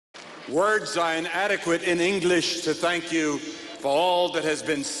Words are inadequate in English to thank you for all that has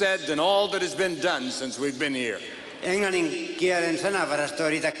been said and all that has been done since we've been here. Englannin kielen sanavarasto ei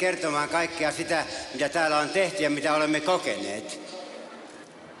riitä kertomaan kaikkea sitä, mitä täällä on tehty ja mitä olemme kokeneet.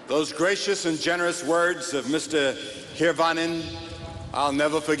 Those gracious and generous words of Mr. Hirvanen, I'll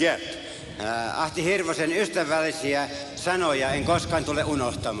never forget. Ahti Hirvosen ystävällisiä sanoja en koskaan tule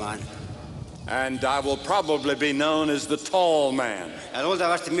unohtamaan. And I will probably be known as the tall man. Ja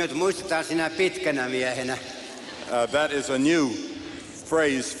luultavasti minut muistetaan sinä pitkänä miehenä. That is a new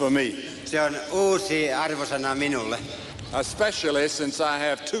phrase for me. Se on uusi arvosana minulle. Especially since I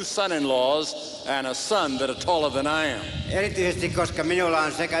have two son-in-laws and a son that are taller than I am. Erityisesti koska minulla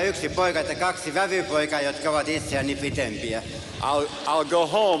on sekä yksi poika että kaksi vävypoikaa, jotka ovat itseäni pitempiä. I'll go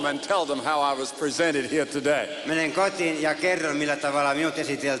home and tell them how I was presented here today. Menen kotiin ja kerron millä tavalla minut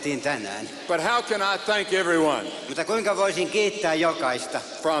esiteltiin tänään. But how can I thank everyone? Mutta kuinka voisin kiittää jokaista?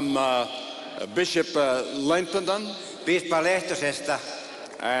 From Bishop Linton, piispa Lehtosesta,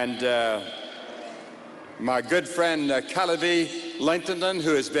 and my good friend Calavi Linton,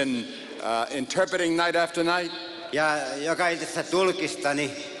 who has been interpreting night after night. Ja jokaisesta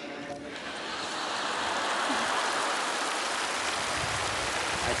tulkistani.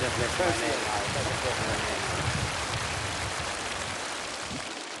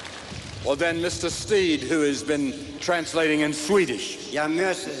 Well then Mr. Steed, who has been translating in Swedish. Ja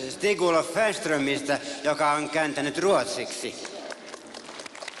myös Stig-Olof Fernströmistä, joka on kääntänyt ruotsiksi.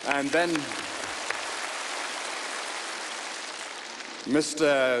 And then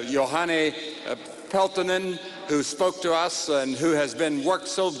Mr. Johanni Peltonen, who spoke to us and who has been worked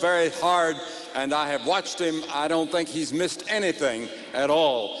so very hard, and I have watched him. I don't think he's missed anything at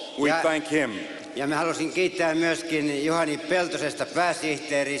all. We thank him. Ja mä halusin kiittää myöskin Juhani Peltosesta,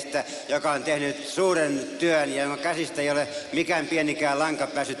 pääsihteeristä, joka on tehnyt suuren työn ja jonka käsistä ei ole mikään pienikään lanka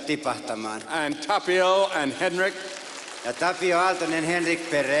päässyt tipahtamaan. And Tapio and Henrik. Ja Tapio Aaltonen, Henrik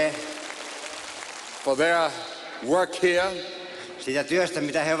Perre. For their work here. Sitä työstä,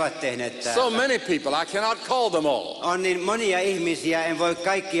 mitä he ovat tehneet täällä. So many people, I cannot call them all. On niin monia ihmisiä, en voi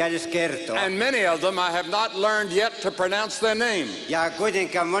kaikkia edes kertoa. And many of them I have not learned yet to pronounce their name. Ja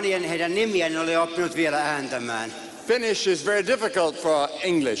kuitenkaan monien heidän nimiään en ole oppinut vielä ääntämään. Finnish is very difficult for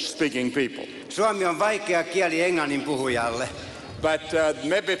English-speaking people. Suomi on vaikea kieli englannin puhujalle. But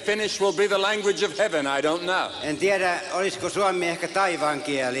maybe Finnish will be the language of heaven, I don't know. En tiedä, olisiko suomi ehkä taivaan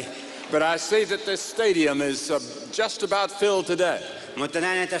kieli. But I see that this stadium is just about filled today. Mutta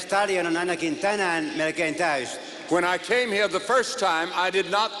näen, että stadion on ainakin tänään melkein täys. When I came here the first time, I did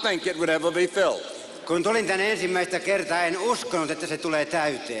not think it would ever be filled. Kun tulin tänne ensimmäistä kertaa, en uskonut, että se tulee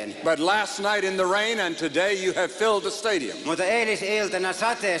täyteen. But last night in the rain and today you have filled the stadium. Mutta eilisiltana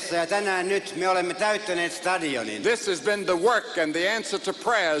sateessa ja tänään nyt me olemme täyttäneet stadionin. This has been the work and the answer to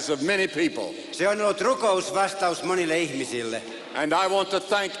prayers of many people. Se on ollut rukousvastaus monille ihmisille. And I want to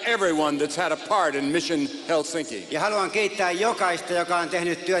thank everyone that's had a part in Mission Helsinki. Ja haluan kiittää jokaista, joka on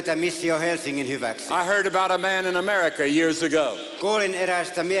tehnyt työtä Missio Helsingin hyväksi. I heard about a man in America years ago. Kuulin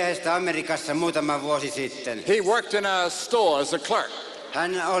eräästä miehestä Amerikassa muutama vuosi sitten. He worked in a store as a clerk.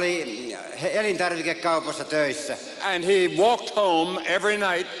 Hän oli elintarvikekaupassa töissä. And he walked home every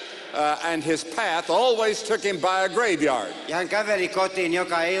night. And his path always took him by a graveyard. Ja hän käveli kotiin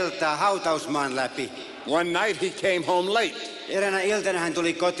joka ilta hautausmaan läpi. One night he came home late. Eräänä iltana hän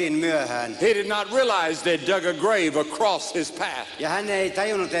tuli kotiin myöhään. He did not realize they dug a grave across his path. Ja hän ei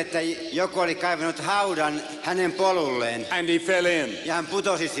tajunnut, että joku oli kaivannut haudan hänen polulleen. And he fell in. Ja hän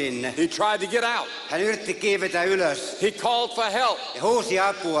putosi sinne. He tried to get out. Hän yritti kiivetä ylös. He called for help. Ja huusi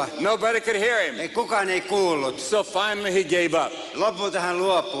apua. Nobody could hear him. Kukaan ei kuullut. So finally he gave up. Lopulta hän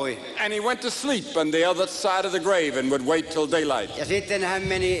luopui. And he went to sleep on the other side of the grave and would wait till daylight. Ja sitten hän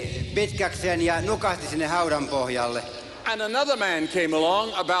meni pitkäkseen ja nukahti sinne haudan pohjalle. And another man came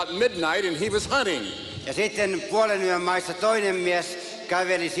along about midnight and he was hunting. Ja sitten puolen yön maissa toinen mies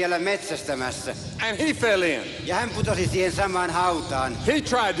käveli siellä metsästämässä. And he fell in. Ja hän putosi siihen samaan hautaan. He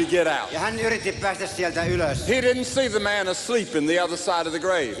tried to get out. Ja hän yritti päästä sieltä ylös. He didn't see the man asleep in the other side of the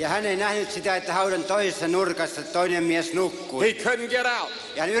grave. Ja hän ei nähnyt sitä, että haudan toisessa nurkassa toinen mies nukkui. He couldn't get out.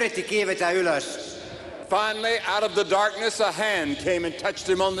 Ja hän yritti kiivetä ylös. Finally, out of the darkness, a hand came and touched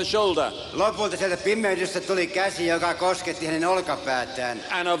him on the shoulder. Lopulta sieltä pimeydestä tuli käsi, joka kosketti hänen olkapäätään.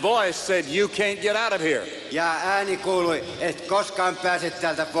 And a voice said, "You can't get out of here." Ja ääni kuului, et koskaan pääse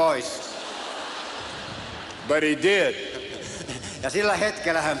täältä pois. But he did. Ja sillä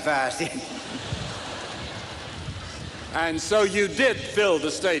hetkellä hän pääsi. And so you did fill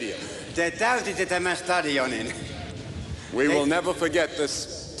the stadium. Te täytitte tämän stadionin. We will never forget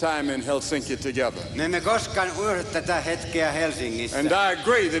this time in Helsinki together. Me emme koskaan unohda tätä hetkeä Helsingissä. And I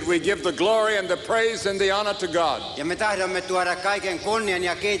agree that we give the glory and the praise and the honor to God. Ja me tahdomme tuoda kaiken kunnian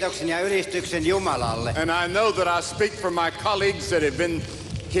ja kiitoksen ja ylistyksen Jumalalle. And I know that I speak for my colleagues that have been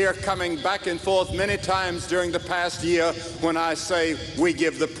here coming back and forth many times during the past year when I say we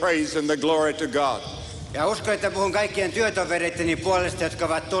give the praise and the glory to God. Ja uskon, että puhun kaikkien työtovereitteni puolesta, jotka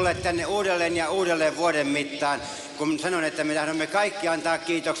ovat tulleet tänne uudelleen ja uudelleen vuoden mittaan, kun sanon, että me tahdomme kaikki antaa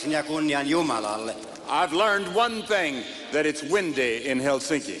kiitoksen ja kunnian Jumalalle. I've learned one thing, that it's windy in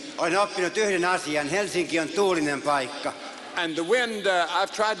Helsinki. Olen oppinut yhden asian. Helsinki on tuulinen paikka. And the wind,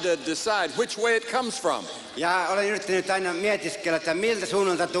 I've tried to decide which way it comes from. Ja olen yrittänyt aina mietiskellä, että miltä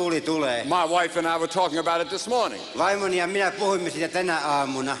suunnalta tuuli tulee. My wife and I were talking about it this morning. Vaimoni ja minä puhuimme siitä tänä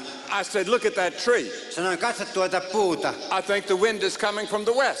aamuna. I said, look at that tree. Sanoin, katso tuota puuta. I think the wind is coming from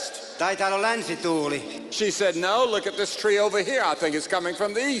the west. Taitaa olla länsituuli. She said, no, look at this tree over here. I think it's coming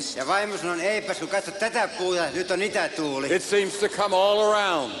from the east. Ja vaimo sanoi, eipäs kun katso tätä puuta, nyt on itätuuli. It seems to come all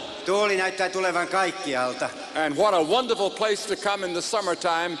around. Tuuli näyttää tulevan kaikkialta. And what a wonderful place to come in the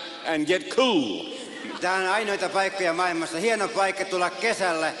summertime and get cool. Tämä on ainoita paikkoja maailmassa. Hieno paikka tulla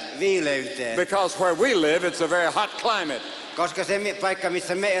kesällä viileyteen. Because where we live, it's a very hot climate. Koska se paikka,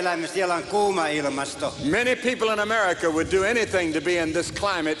 missä me elämme, siellä on kuuma ilmasto. Many people in America would do anything to be in this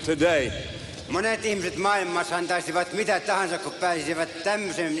climate today. Monet ihmiset maailmassa antaisivat mitä tahansa, kun pääsisivät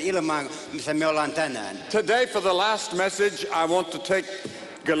tämmöiseen ilmaan, missä me ollaan tänään. Today for the last message, I want to take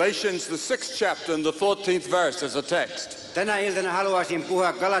Galatians, the 6th chapter and the 14th verse as a text. Tänä iltana haluaisin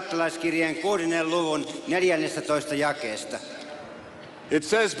puhua Galattalaiskirjeen 6. luvun 14. jakeesta. It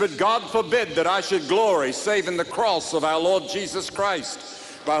says, but God forbid that I should glory save in the cross of our Lord Jesus Christ,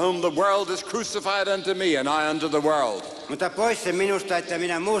 by whom the world is crucified unto me and I unto the world. Mutta pois se minusta, että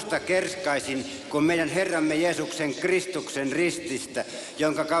minä muusta kerskaisin, kun meidän Herramme Jeesuksen Kristuksen rististä,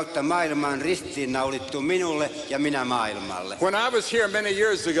 jonka kautta maailma on ristiinnaulittu minulle ja minä maailmalle. When I was here many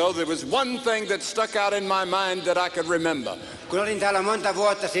years ago, there was one thing that stuck out in my mind that I could remember. Kun olin täällä monta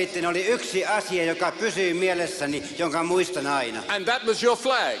vuotta sitten, oli yksi asia, joka pysyi mielessäni, jonka muistan aina. And that was your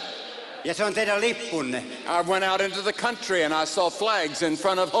flag. Ja se on teidän lippunne. I went out into the country and I saw flags in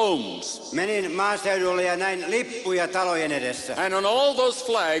front of homes. Menin maaseudulle ja näin lippuja talojen edessä. And on all those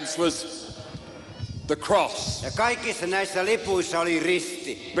flags was the cross. Ja kaikissa näissä lipuissa oli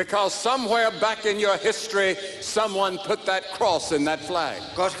risti. Because somewhere back in your history, someone put that cross in that flag.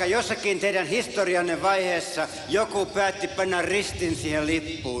 Koska jossakin teidän historianne vaiheessa joku päätti panna ristin siihen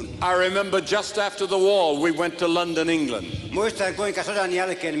lippuun. I remember just after the war, we went to London, England. Muistan, kuinka sodan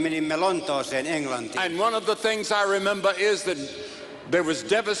jälkeen menimme Lontooseen, Englantiin. And one of the things I remember is that there was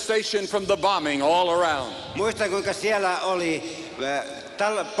devastation from the bombing all around. Muistan, kuinka siellä oli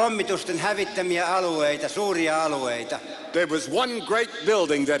pommitusten hävittämiä alueita, suuria alueita. There was one great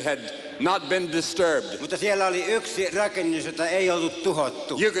building that had not been disturbed. Mutta siellä oli yksi rakennus, jota ei ollut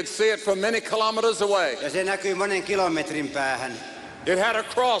tuhottu. You could see it from many kilometers away. Ja se näkyi monen kilometrin päähän. It had a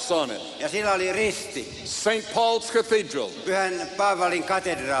cross on it. Ja sillä oli risti. St. Paul's Cathedral. Pyhän Paavalin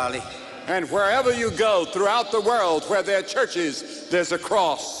katedraali. And wherever you go throughout the world where there are churches, there's a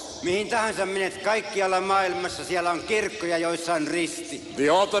cross. Mihin tahansa menet kaikkialla maailmassa, siellä on kirkkoja, joissa on risti.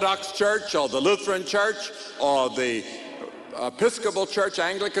 The Orthodox Church or the Lutheran Church or the Episcopal Church,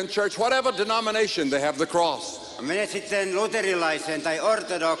 Anglican Church, whatever denomination, they have the cross. Menet sitten luterilaiseen tai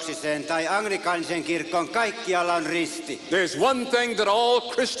ortodoksiseen tai anglikaaniseen kirkkoon, kaikkialla on risti. There's one thing that all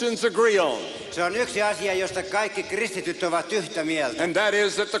Christians agree on. Se on yksi asia, josta kaikki kristityt ovat yhtä mieltä. And that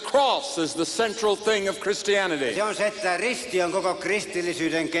is that the cross is the central thing of Christianity. Se on se, että risti on koko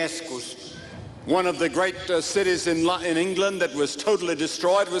kristillisyyden keskus. One of the great cities in England that was totally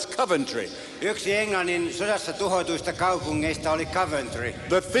destroyed was Coventry. Yksi Englannin sodassa tuhoituista kaupungeista oli Coventry.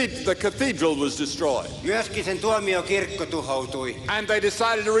 The cathedral was destroyed. Myöskin sen tuomiokirkko tuhoutui. And they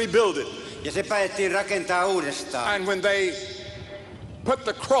decided to rebuild it. Ja se päätettiin rakentaa uudestaan. And when they put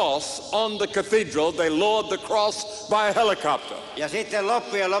the cross on the cathedral, they lowered the cross by a helicopter. Ja sitten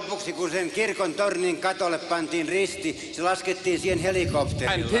loppujen lopuksi, kun sen kirkon tornin katolle pantiin risti, se laskettiin siihen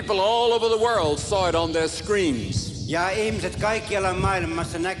helikopterilla. And people all over the world saw it on their screens. Ja ihmiset kaikkialla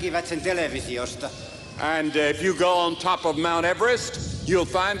maailmassa näkivät sen televisiosta. And if you go on top of Mount Everest, you'll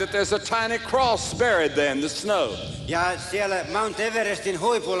find that there's a tiny cross buried there in the snow. Ja siellä Mount Everestin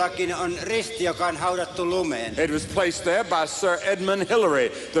huipullakin on risti, joka on haudattu lumeen. It was placed there by Sir Edmund Hillary,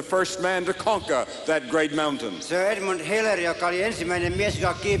 the first man to conquer that great mountain. Sir Edmund Hillary, joka oli ensimmäinen mies,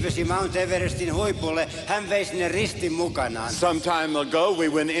 joka kiipesi Mount Everestin huipulle, hän vei sinne ristin mukanaan. Some time ago we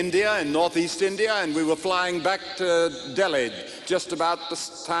were in India, in northeast India, and we were flying back to Delhi just about the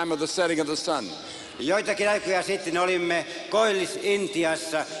time of the setting of the sun. Joitakin aikoja sitten olimme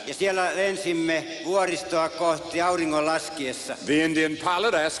Koillis-Intiassa ja siellä lensimme vuoristoa kohti auringon laskiessa. The Indian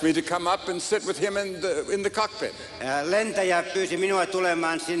pilot asked me to come up and sit with him in the cockpit. Lentäjä pyysi minua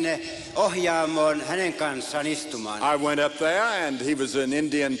tulemaan sinne ohjaamoon hänen kanssaan istumaan. I went up there and he was an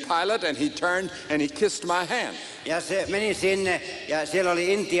Indian pilot and he turned and he kissed my hand. Ja se meni sinne ja siellä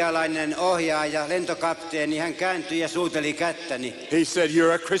oli intialainen ohjaaja, lentokapteeni, hän kääntyi ja suuteli kättäni. He said,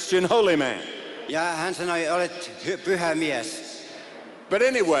 "You're a Christian holy man." Ja hän sanoi, olet pyhä mies. But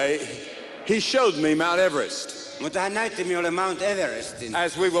anyway, he showed me Mount Everest Mutta hän näytti minulle Mount Everestin,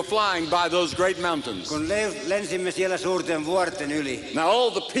 as we were flying by those great mountains. kun lensimme siellä suurten vuorten yli. Now all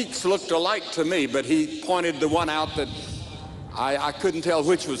the peaks looked alike to me, but he pointed the one out that I couldn't tell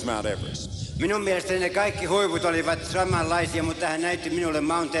which was Mount Everest. Minun mielestäni ne kaikki huiput olivat samanlaisia, mutta hän näytti minulle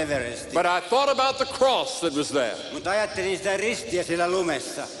Mount Everestin. But I thought about the cross that was there. Mutta ajattelin sitä ristiä siellä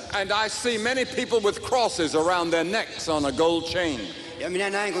lumessa. And I see many people with crosses around their necks on a gold chain. Ja minä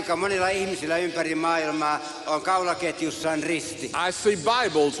näin, kuinka monilla ihmisillä ympäri maailmaa on kaulaketjussaan risti. I see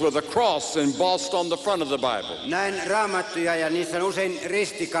Bibles with a cross embossed on the front of the Bible. Näin raamattuja ja niissä on usein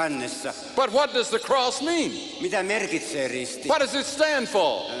risti kannessa. But what does the cross mean? Mitä merkitsee risti? What does it stand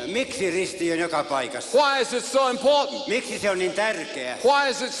for? Miksi risti on joka paikassa? Why is it so important? Miksi se on niin tärkeä? Why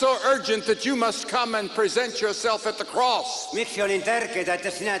is it so urgent that you must come and present yourself at the cross? Miksi on niin tärkeää,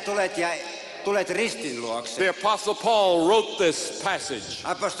 että sinä tulet ristin luokse? The Apostle Paul wrote this passage.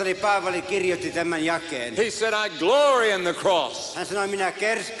 Apostoli Paavali kirjoitti tämän jakeen. He said, "I glory in the cross." Hän sanoi, minä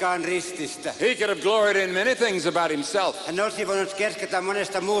kerskaan rististä. He could have gloried in many things about himself. Hän olisi voinut kerskata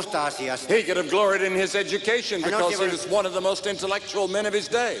monesta muusta asiasta. He could have gloried in his education because he was one of the most intellectual men of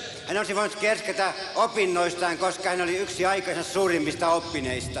his day. Hän olisi voinut kerskata opinnoistaan, koska hän oli yksi aikansa suurimmista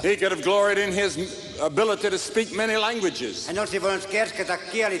oppineista. He could have gloried in his ability to speak many languages. Hän olisi voinut kerskata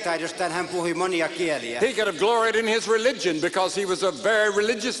kielitaidostaan, hän puhui monia kieliä. He could have gloried in his religion because he was a very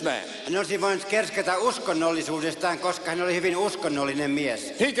religious man. Hän olisi voinut kerskata uskonnollisuudestaan, koska hän oli hyvin uskonnollinen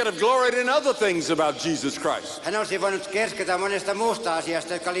mies. He could have gloried in other things about Jesus Christ. Hän olisi voinut kerskata monesta muusta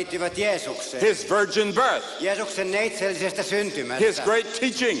asiasta, jotka liittyvät Jeesukseen. His virgin birth, Jeesuksen neitsellisestä syntymästä. his great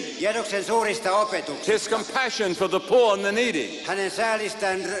teaching, Jeesuksen suurista opetuksista. his compassion for the poor and the needy, Hänen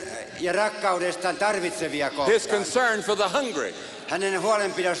säälistään ja rakkaudestaan tarvitsevia his kohtaan. concern for the hungry, Hänen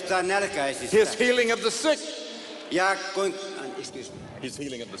huolenpidostaan nälkäisistä. his healing of the sick. Ja His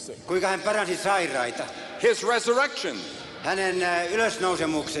healing of the sick. kuinka hän paransi sairaita. His resurrection, Hänen the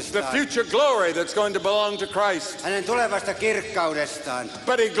ylösnousemuksestaan. future glory that's going to belong to Christ. Hänen tulevasta kirkkaudestaan.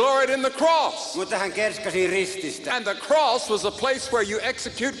 But he gloried in the cross. Mutta hän kerskasi rististä. And the cross was a place where you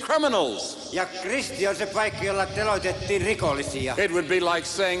execute criminals. Ja risti on se paikka, jolla teloitettiin rikollisia. It would be like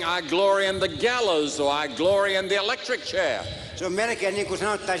saying, "I glory in the gallows," or "I glory in the electric chair." Se on melkein niin kuin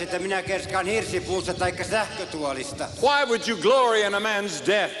sanottaisiin, että minä kerskaan hirsipuusta tai sähkötuolista. Why would you glory in a man's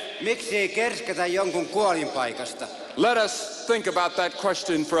death? Miksi ei kerskata jonkun kuolinpaikasta? Let us think about that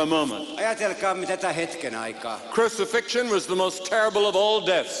question for a moment. Ajatelkaamme tätä hetken aikaa. Crucifixion was the most terrible of all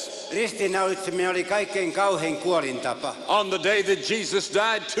deaths. Ristiinnaulitseminen oli kaikkein kauhein kuolintapa. On the day that Jesus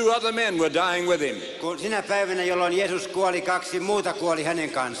died, 2 other men were dying with him. Kun sinä päivänä, jolloin Jeesus kuoli, 2 muuta kuoli hänen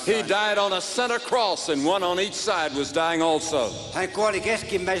He kanssaan. died on a center cross and one on each side was dying also. Hän kuoli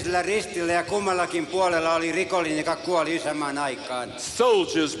keskimmäisellä ristillä ja kummallakin puolella oli rikollinen, joka kuoli samaan aikaan.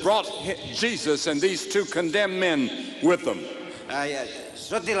 Soldiers brought Jesus and these 2 condemned men with them.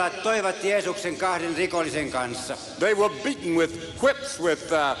 Sotilaat toivat Jeesuksen 2 rikollisen kanssa. They were beaten with whips with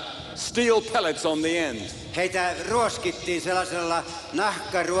steel pellets on the end. Heitä ruoskittiin sellaisella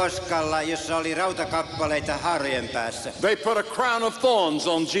nahkaruoskalla, jossa oli rautakappaleita haarojen päässä. They put a crown of thorns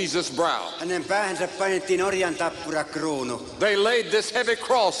on Jesus' brow. Hänen päähänsä painettiin orjan tappurakruunu. They laid this heavy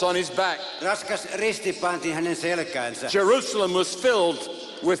cross on his back. Raskas risti pantiin hänen selkäänsä. Jerusalem was filled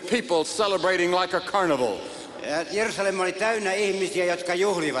with people celebrating like a carnival. Jerusalem oli täynnä ihmisiä, jotka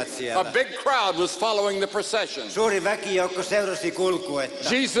juhlivat A siellä. big crowd was following the procession. Suuri väkijoukko seurasi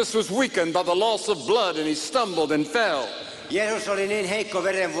kulkuetta. Jesus was weakened by the loss of blood and he stumbled and fell. Jeesus oli niin heikko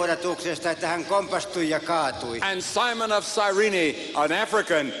verenvuodatuksesta, että hän kompastui ja kaatui. And Simon of Cyrene, an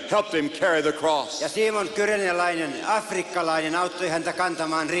African, helped him carry the cross. Ja Simon Kyrenelainen, afrikkalainen, auttoi häntä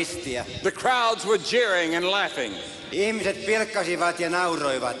kantamaan ristiä. The crowds were jeering and laughing. Ihmiset pilkkasivat ja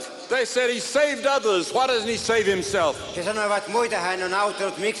nauroivat. They said, "He saved others. Why doesn't he save himself?" He sanoivat, muita hän on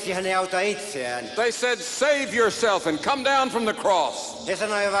auttanut, miksi hän ei auta itseään. They said, "Save yourself and come down from the cross." He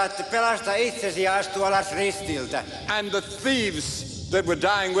sanoivat, pelasta itsesi ja astu alas ristiltä. And the thieves that were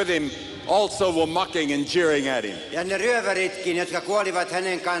dying with him also were mocking and jeering at him. Ja ne ryöväritkin, jotka kuolivat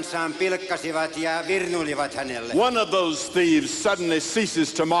hänen kanssaan, pilkkasivat ja virnuilivat hänelle. One of those thieves suddenly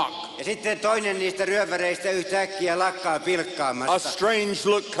ceases to mock. Ja sitten toinen niistä ryöväreistä yhtäkkiä lakkaa A pilkkaamasta. strange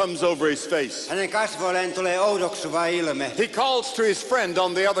look comes over his face. Hänen kasvoilleen tulee oudoksuva ilme. He calls to his friend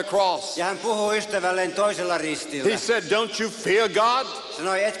on the other cross. Ja hän puhuu ystävälleen toisella ristillä. He said, "Don't you fear God?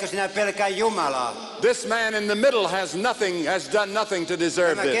 Sanoi, etkö sinä pelkää Jumalaa? This man in the middle has done nothing to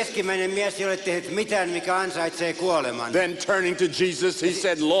deserve Tämä this." keskimmäinen mies ei ole tehnyt mitään, mikä ansaitsee kuoleman. Then turning to Jesus, he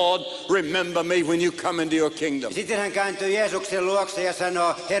said, "Lord, remember me when you come into your kingdom." Sitten hän kääntyi Jeesuksen luokse ja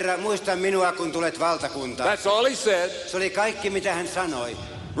sanoi, Herra, muista minua, kun tulet valtakuntaan. That's all he said. Se oli kaikki, mitä hän sanoi.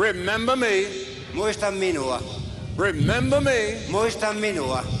 Remember me. Muista minua. Remember me. Muista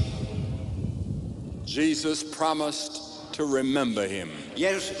minua. Jesus promised to remember him.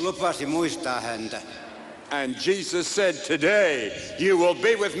 Jeesus lupasi muistaa häntä. And Jesus said, "Today you will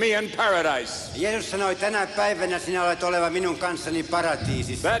be with me in paradise." Jeesus sanoi, tänä päivänä sinä olet oleva minun kanssani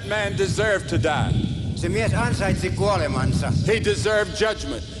paratiisissa. That man deserved to die. Se mies ansaitsi kuolemansa. He deserved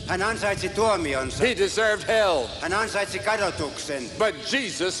judgment. Hän ansaitsi tuomionsa. He deserved hell. Hän ansaitsi kadotuksen. But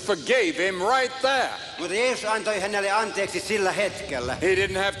Jesus forgave him right there. Mutta Jeesus antoi hänelle anteeksi sillä hetkellä. He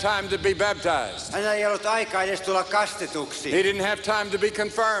didn't have time to be baptized. Hänellä ei ollut aikaa edes tulla kastetuksi. He didn't have time to be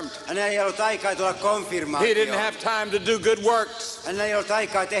confirmed. Hänellä ei ollut aikaa tulla He didn't konfirmaatioon. have time to do good works. Hänellä ei ollut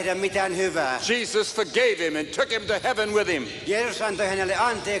aikaa tehdä mitään hyvää. Jesus forgave him and took him to heaven with him. Jeesus antoi hänelle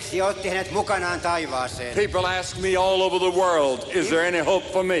anteeksi ja otti hänet mukanaan taivaaseen. People ask me all over the world, "Is there any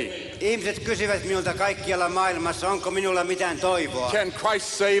hope for me? Ihmiset kysyvät minulta kaikkialla maailmassa, onko minulla mitään toivoa? Can Christ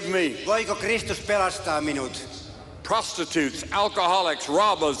save me?" Voiko Kristus pelastaa minut? Prostitutes, alcoholics,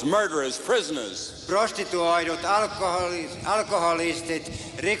 robbers, murderers, prisoners. Prostituoidut, alkoholistit,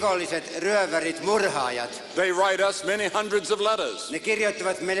 rikolliset, ryövärit, murhaajat. They write us many hundreds of letters. Ne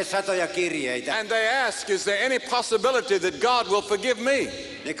kirjoittavat meille satoja kirjeitä. And they ask, "Is there any possibility that God will forgive me?"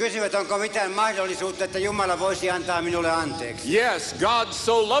 Ne kysyvät, onko mitään mahdollisuutta, että Jumala voisi antaa minulle anteeksi. Yes, God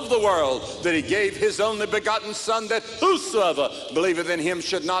so loved the world that he gave his only begotten Son, that whosoever believeth in him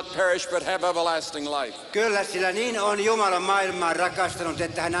should not perish but have everlasting life. Kyllä, sillä niin on Jumala maailmaa rakastanut,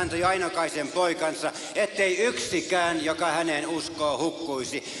 että hän antoi ainokaisen poikansa, ettei yksikään, joka häneen uskoo,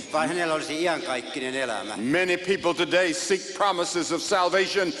 hukkuisi, vaan hänellä olisi iankaikkinen elämä. Many people today seek promises of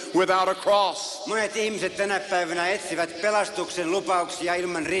salvation without a cross. Monet ihmiset tänä päivänä etsivät pelastuksen lupauksia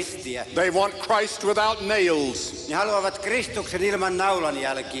ilman ristiä. They want Christ without nails. Ne haluavat Kristuksen ilman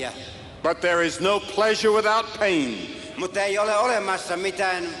naulanjälkiä. But there is no pleasure without pain. Mutta ei ole olemassa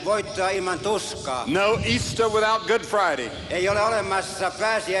mitään voittoa ilman tuskaa. No Easter without Good Friday. Ei ole olemassa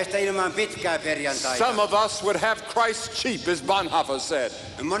pääsiäistä ilman pitkää perjantaita. Some of us would have Christ cheap, as Bonhoeffer said.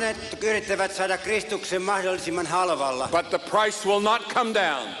 Monet yrittävät saada Kristuksen mahdollisimman halvalla. But the price will not come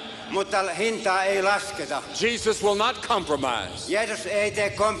down. Mutta hintaa ei lasketa. Jesus will not compromise. Jeesus ei tee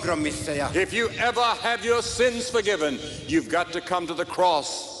kompromisseja. If you ever have your sins forgiven, you've got to come to the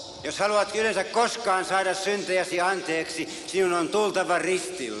cross. Jos haluat yleensä koskaan saada syntejäsi anteeksi, sinun on tultava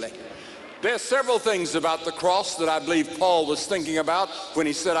ristille. There are several things about the cross that I believe Paul was thinking about when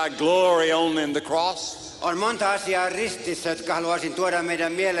he said, "I glory only in the cross." On monta asiaa ristissä, jotka haluaisin tuoda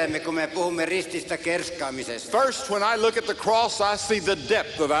meidän mieleemme, kun me puhumme rististä kerskaamisesta. First, when I look at the cross, I see the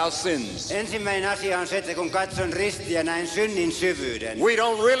depth of our sins. Ensimmäinen asia on se, että kun katson ristiä, näen synnin syvyyden. We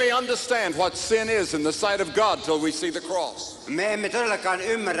don't really understand what sin is in the sight of God till we see the cross. Me emme todellakaan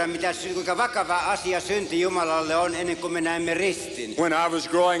ymmärrä, kuinka vakava asia synti Jumalalle on ennen kuin me näemme ristin. When I was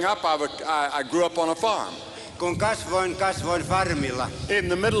growing up, I grew up on a farm. Kun kasvoin farmilla. In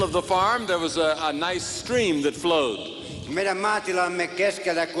the middle of the farm, there was a nice stream that flowed. Meidän maatilamme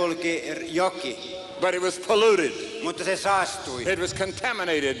keskellä kulki joki. But it was polluted. Mutta se saastui. It was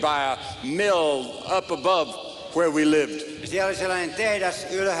contaminated by a mill up above where we lived. Siellä oli sellainen tehdas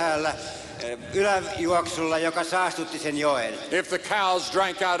ylhäällä, yläjuoksulla, joka saastutti sen joen. If the cows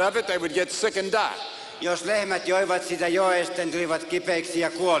drank out of it, they would get sick and die. Jos lehmät joivat sitä joesta, ne tulivat kipeiksi ja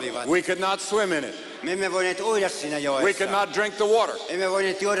kuolivat. We could not swim in it. Me emme voineet uida siinä We joessa. could not drink the water. Emme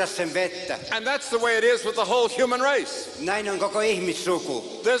voineet juoda sen vettä. And that's the way it is with the whole human race. Näin on koko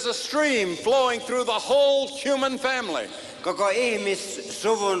ihmissuku. There's a stream flowing through the whole human family. Koko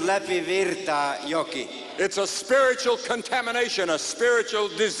ihmissuvun läpi virtaa joki. It's a spiritual contamination, a spiritual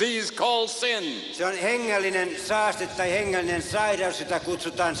disease called sin. Se on hengellinen saaste tai hengellinen sairaus, jota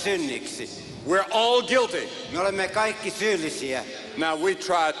kutsutaan synniksi. We're all guilty. Me olemme kaikki syyllisiä. Now we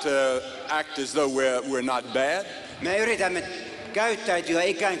try to act as though we're not bad. Me yritämme käyttäytyä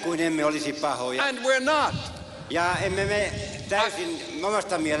ikään kuin emme olisi pahoja. And we're not. Ja emme me täysin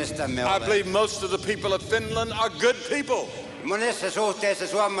omasta mielestämme I ole. believe most of the people of Finland are good people. Monessa suhteessa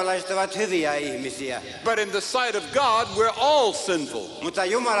suomalaiset ovat hyviä ihmisiä. But in the sight of God, we're all sinful. Mutta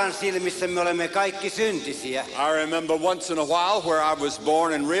Jumalan silmissä me olemme kaikki syntisiä. I remember once in a while where I was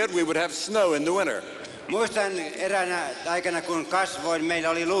born and reared, we would have snow in the winter. Muistan eräänä aikana, kun kasvoin, meillä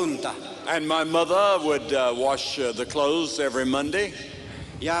oli lunta. And my mother would wash the clothes every Monday.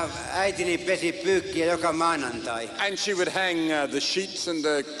 Ja äitini pesi pyykkiä joka maanantai. And she would hang the sheets and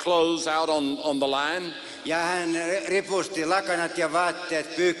the clothes out on the line. Ja hän ripusti lakanat ja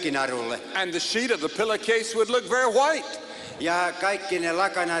vaatteet pyykkinarulle. And the sheet of the pillowcase would look very white. Ja kaikki ne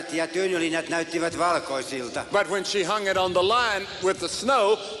lakanat ja tyynylinjat näyttivät valkoisilta. But when she hung it on the line with the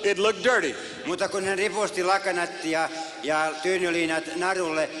snow, it looked dirty. Mutta kun hän ripusti lakanat ja tyynylinjat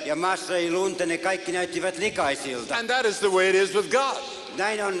narulle ja maassa ei lunta, ne kaikki näyttivät likaisilta. And that is the way it is with God.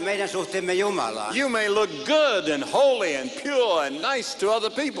 Näin on meidän suhteemme Jumalaan. You may look good and holy and pure and nice to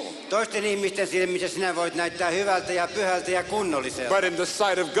other people. Toisten ihmisten silmissä sinä voit näyttää hyvältä ja pyhältä ja kunnolliselta. But in the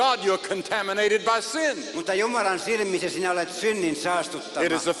sight of God, you're contaminated by sin. Mutta Jumalan silmissä sinä olet synnin saastuttama.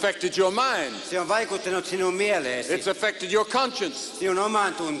 It has affected your mind. Se on vaikuttanut sinun mieleesi. It's affected your conscience. Sinun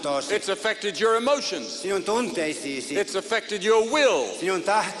omaan tuntoosi. It's affected your emotions. Sinun tunteisiisi. It's affected your will. Sinun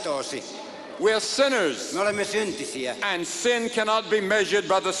tahtoosi. We are sinners. Me olemme syntisiä. And sin cannot be measured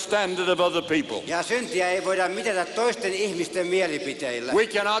by the standard of other people. Ja syntiä ei voida mitata toisten ihmisten mielipiteillä. We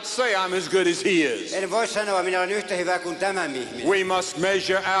cannot say I'm as good as he is. En voi sanoa, minä olen yhtä hyvä kuin tämä ihminen. We must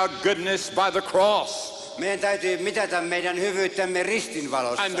measure our goodness by the cross. Meidän täytyy mitata meidän hyvyyttämme ristin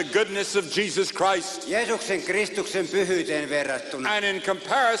valossa. And the goodness of Jesus Christ. Jeesuksen Kristuksen pyhyyteen verrattuna. And in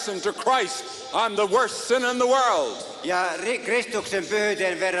comparison to Christ, I'm the worst sinner in the world. Ja Kristuksen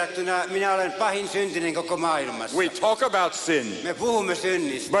pyhyyteen verrattuna minä olen pahin syntinen koko maailmassa. We talk about sin. Me puhumme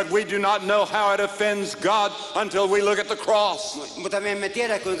synnistä. But we do not know how it offends God until we look at the cross. Mutta me emme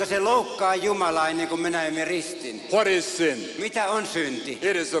tiedä, kuinka se loukkaa Jumalaa ennen kuin me näemme ristin. What is sin? Mitä on synti?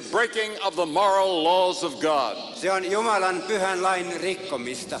 It is the breaking of the moral laws of God. Se on Jumalan pyhän lain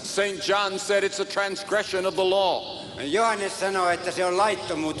rikkomista. St. John said it's a transgression of the law. Johannes sanoo, että se on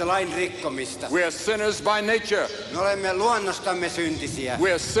laittomuutta, lain rikkomista. We are sinners by nature. Me olemme luonnostamme syntisiä. We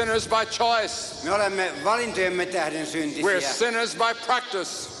are sinners by choice. Me olemme valintojemme tähden syntisiä. We are sinners by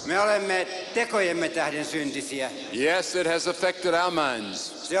practice. Me olemme tekojemme tähden syntisiä. Yes, it has affected our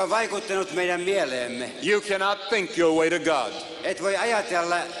minds. Se on vaikuttanut meidän mieleemme. You cannot think your way to God. Et voi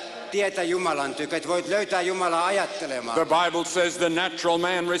ajatella tietä Jumalan tykö, et voit löytää Jumalaa ajattelemaan. The Bible says the natural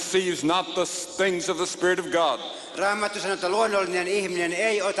man receives not the things of the Spirit of God. Raamattu sanoo, että luonnollinen ihminen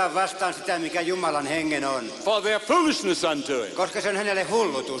ei ota vastaan sitä, mikä Jumalan hengen on. For their foolishness unto him. Koska se on hänelle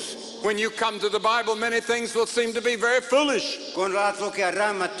hullutus. When you come to the Bible, many things will seem to be very foolish. Kun alat lukea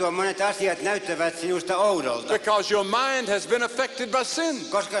Raamattua, monet asiat näyttävät sinusta oudolta. Because your mind has been affected by sin.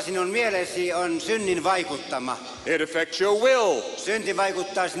 Koska sinun mielesi on synnin vaikuttama. It affects your will. Synti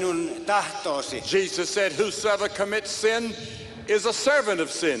vaikuttaa sinun tahtoosi. Jesus said, whosoever commits sin is a servant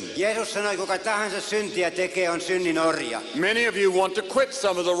of sin. Jeesus sanoi, kuka tahansa syntiä tekee, on synnin orja. Many of you want to quit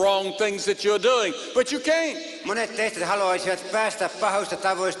some of the wrong things that you're doing, but you can't. Monet teistä haluaisivat päästä pahoista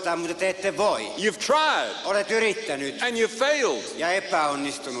tavoistaan, mutta te ette voi. You've tried. Olet yrittänyt. And you've failed. Ja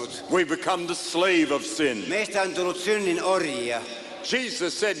epäonnistunut. We become the slave of sin. Meistä on tullut synnin orjia.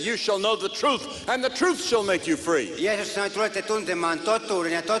 Jesus said, you shall know the truth, and the truth shall make you free. Jeesus sanoi, tulette tuntemaan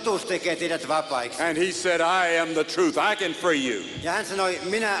totuuden, ja totuus tekee teidät vapaiksi. And he said, I am the truth, I can free you. Ja hän sanoi,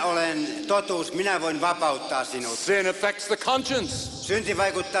 minä olen totuus, minä voin vapauttaa sinut. Sin affects the conscience. Synti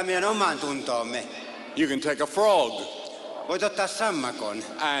vaikuttaa meidän omaan tuntoomme. You can take a frog Voit ottaa sammakon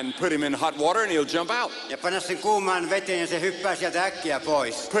and put him in hot water and he'll jump out. ja panna sen kuumaan veteen ja se hyppää sieltä äkkiä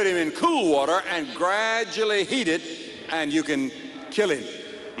pois. Put him in cool water and gradually heat it and you can kill him.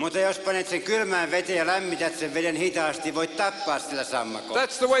 Mutta jos panet sen kylmään veteen ja lämmität sen veden hitaasti, voit tappaa sillä sammakon.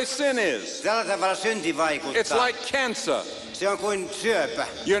 That's the way sin is. Tällä tavalla synti vaikuttaa. It's like cancer. Se on kuin syöpä.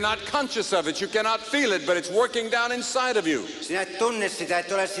 You're not conscious of it, you cannot feel it, but it's working down inside of you. Sinä et tunne sitä,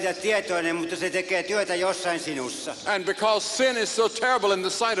 et ole sitä tietoinen, mutta se tekee työtä jossain sinussa. And because sin is so terrible in the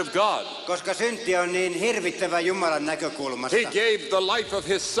sight of God, Koska synti on niin hirvittävä Jumalan näkökulmasta. he gave the life of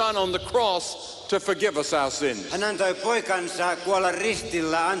his son on the cross to forgive us our sins. Hän antoi poikansa kuolla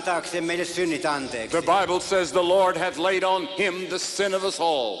ristillä antaakseen meille synnit anteeksi. The Bible says the Lord hath laid on him the sin of us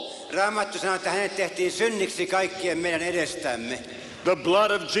all. Raamattu sanoo, että hänet tehtiin synniksi kaikkien meidän edestämme. The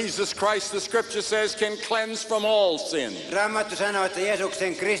blood of Jesus Christ, the scripture says, can cleanse from all sin. Raamattu sanoo, että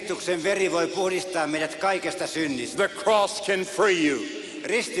Jeesuksen Kristuksen veri voi puhdistaa meidät kaikesta synnistä. The cross can free you.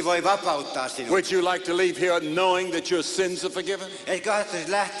 risti voi vapauttaa sinut. Would you like to leave here knowing that your sins are forgiven? Etkö tahtoisit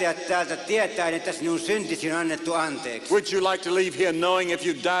lähteä täältä tietäen, että sinun syntisi on annettu anteeksi? Would you like to leave here knowing if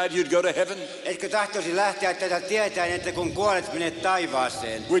you died you'd go to heaven? Etkö tahtoisi lähteä täältä tietäen, että kun kuolet menet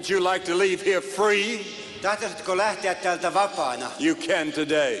taivaaseen? Would you like to leave here free? Tahtoisitko lähteä täältä vapaana? You can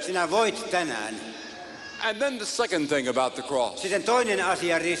today. Sinä voit tänään. And then the second thing about the cross. Sitten toinen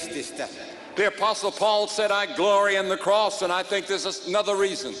asia rististä. The Apostle Paul said, I glory in the cross, and I think there's another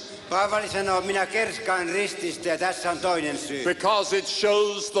reason. Paavali sanoo, minä kerskaan rististä ja tässä on toinen syy. Because it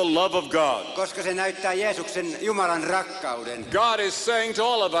shows the love of God. Koska se näyttää Jeesuksen Jumalan rakkauden. God is saying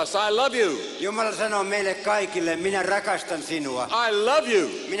to all of us, I love you. Jumala sanoo meille kaikille, minä rakastan sinua. I love you.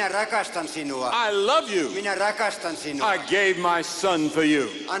 Minä rakastan sinua. I love you. Minä rakastan sinua. I gave my son for you.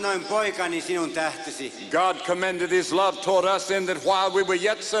 Annoin poikani sinun tähtesi. God commended his love toward us in that while we were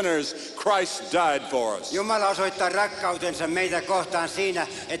yet sinners, Christ died for us. Jumala osoittaa rakkautensa meitä kohtaan siinä,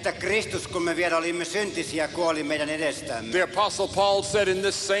 että Kristus, kun me vielä olimme syntisiä, kuoli meidän edestämme. The Apostle Paul said in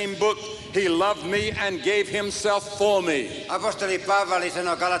this same book, he loved me and gave himself for me. Apostoli Paavali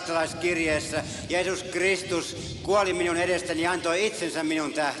sanoi Galattalaiskirjeessä, Jeesus Kristus kuoli minun edestäni ja antoi itsensä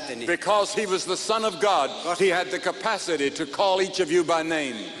minun tähteni. Because he was the Son of God, he had the capacity to call each of you by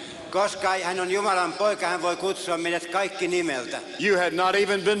name. Koska hän on Jumalan poika, hän voi kutsua meidät kaikki nimeltä. You had not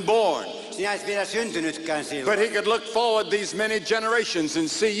even been born. Sinä et vielä syntynytkään But silloin. he could look forward these many generations and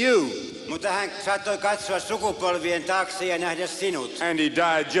see you. Mutta hän saattoi katsoa sukupolvien taakse ja nähdä sinut. And he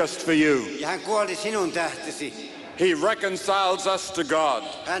died just for you. Ja hän kuoli sinun tähtesi. He reconciles us to God.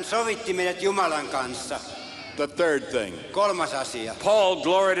 Hän sovitti meidät Jumalan kanssa. The third thing. Kolmas asia. Paul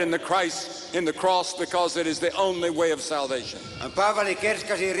gloried in the cross because it is the only way of salvation. Paavali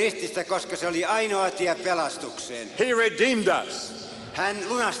kerskasi rististä, koska se oli ainoa tie pelastukseen. He redeemed us. Hän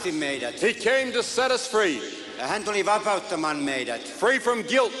lunasti meidät. He came to set us free. Ja hän tuli vapauttamaan meidät. Free from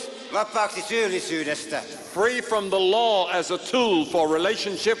guilt. Vapaaksi syyllisyydestä. Free from the law as a tool for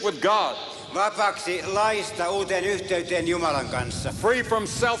relationship with God. Vapaaksi laista uuteen yhteyteen Jumalan kanssa. Free from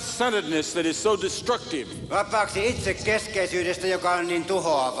self-centeredness that is so destructive. Vapaaksi itsekeskeisyydestä, joka on niin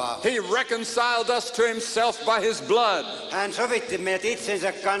tuhoavaa. He reconciled us to himself by his blood. Hän sovitti meidät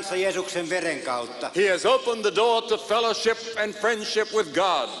itsensä kanssa Jeesuksen veren kautta. He has opened the door to fellowship and friendship with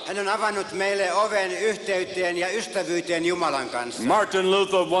God. Hän on avannut meille oven yhteyteen ja ystävyyteen Jumalan kanssa. Martin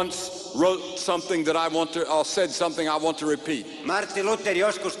Luther once wrote something that said something I want to repeat. Martti Luther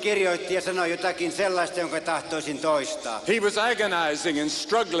joskus kirjoitti ja sanoi jotakin sellaista, jonka tahtoisin toistaa. He was agonizing and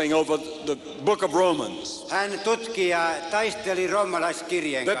struggling over the book of Romans Hän tutki ja taisteli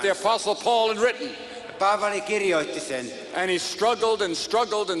roomalaiskirjeen that the kanssa. Apostle Paul had written. Paavali kirjoitti sen. And he struggled and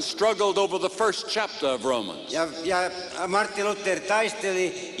struggled and struggled over the first chapter of Romans. Ja Martti Luther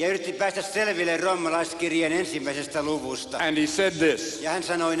taisteli ja yritti päästä selville roomalaiskirjeen ensimmäisestä luvusta. And he said this, Ja hän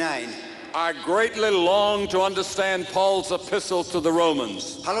sanoi näin. I greatly long to understand Paul's epistle to the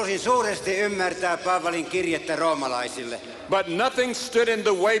Romans, Halusin suuresti ymmärtää Paavalin kirjettä roomalaisille. but nothing stood in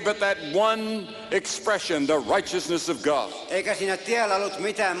the way but that one expression, the righteousness of God. Eikä siinä tiellä ollut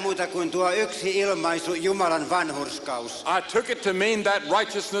mitään muuta kuin tuo yksi ilmaisu, Jumalan vanhurskaus. I took it to mean that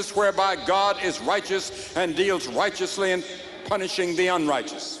righteousness whereby God is righteous and deals righteously in punishing the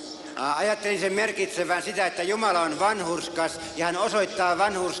unrighteous. Ajattelin sen merkitsevän sitä, että Jumala on vanhurskas ja hän osoittaa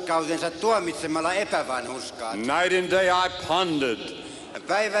vanhurskautensa tuomitsemalla epävanhurskaat. Night and day I pondered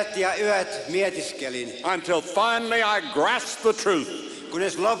Päivät ja yöt mietiskelin, until finally I grasped the truth.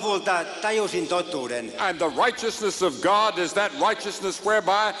 kunnes lopulta tajusin totuuden. And the righteousness of God is that righteousness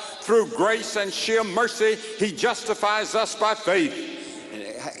whereby through grace and sheer mercy he justifies us by faith.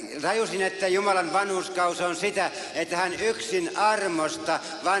 Tajusin, että Jumalan vanhurskaus on sitä, että hän yksin armosta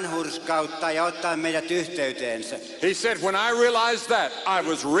vanhurskauttaa ja ottaa meidät yhteyteensä. He said, when I realized that, I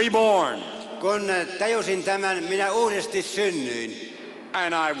was reborn. Kun tajusin tämän, minä uudesti synnyin.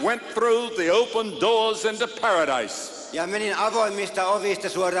 And I went through the open doors into paradise. Ja menin avoimista ovista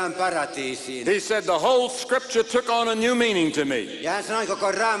suoraan paratiisiin. He said the whole scripture took on a new meaning to me. Ja hän sanoi,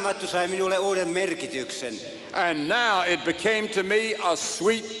 koko Raamattu sai minulle uuden merkityksen. And now it became to me a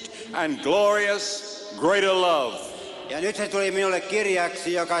sweet and glorious greater love. Ja nyt se tuli minulle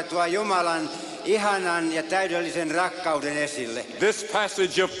kirjaksi, joka tuo Jumalan ihanan ja täydellisen rakkauden esille. This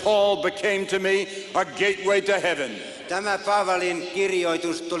passage of Paul became to me a gateway to heaven. Tämä Paavalin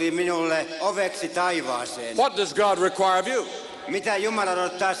kirjoitus tuli minulle oveksi taivaaseen. What does God require of you? Mitä Jumala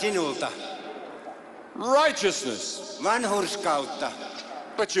odottaa sinulta? Righteousness. Vanhurskautta.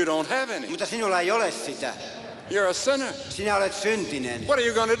 But you don't have any. Mutta sinulla ei ole sitä. You're a sinner. Sinä olet syntinen. What are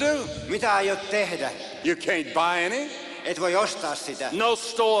you going to do? Mitä aiot tehdä? You can't buy any. Et voi ostaa sitä. No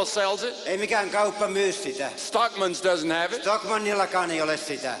store sells it. Ei mikään kauppa myy sitä. Stockman's doesn't have it. Stockmannillakaan ei ole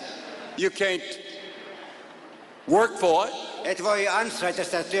sitä. You can't work for it. Et voi ansaita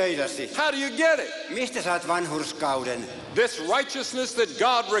sitä töilläsi. How do you get it? Mistä saat vanhurskauden? This righteousness that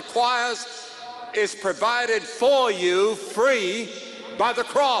God requires is provided for you free by the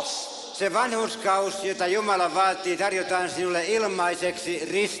cross. Se vanhurskaus, jota Jumala vaatii, tarjotaan sinulle ilmaiseksi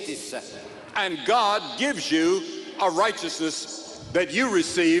ristissä. And God gives you a righteousness that you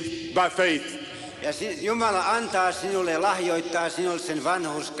receive by faith. Ja Jumala antaa sinulle ja lahjoittaa sinulle sen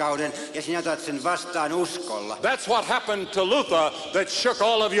vanhurskauden ja sinä otat sen vastaan uskolla. That's what happened to Luther that shook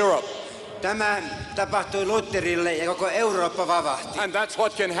all of Europe. Tämä tapahtui Lutherille ja koko Eurooppa vavahti. And that's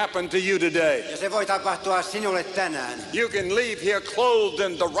what can happen to you today. Ja se voi tapahtua sinulle tänään. You can leave here clothed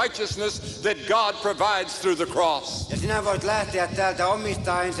in the righteousness that God provides through the cross. Ja sinä voit lähteä täältä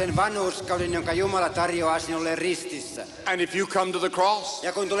omistaen sen vanhurskauden, jonka Jumala tarjoaa sinulle ristissä. And if you come to the cross,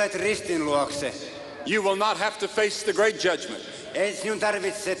 Ja kun tulet ristin luokse, you will not have to face the great judgment. ei sinun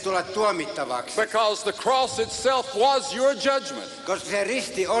tarvitse tulla tuomittavaksi. Because the cross itself was your judgment. Koska se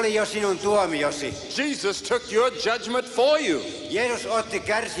risti oli jo sinun tuomiosi. Jesus took your judgment for you. Jeesus otti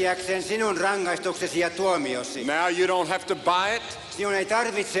kärsiäkseen sinun rangaistuksesi ja tuomiosi. Now you don't have to buy it. Sinun ei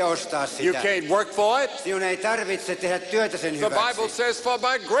tarvitse ostaa You sitä. can't work for it. Sinun ei tarvitse tehdä työtä sen The Bible hyväksi. says, for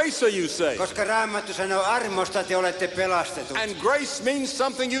by grace are you saved. Koska Raamattu sanoo, armosta te olette pelastetut. And grace means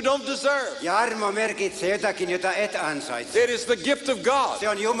something you don't deserve. Ja armo merkitsee jotakin, jota et ansaitse. It is the gift of God. Se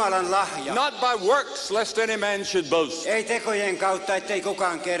on Jumalan lahja. Not by works, lest any man should boast. Ei tekojen kautta, ettei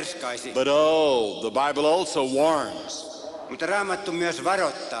kukaan kerskaisi. But oh, the Bible also warns. Mutta Raamattu myös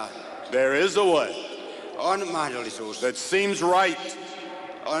varoittaa. There is a way On mahdollisuus. that seems right,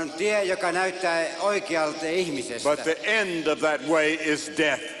 On tie, joka näyttää oikealta ihmisestä. but the end of that way is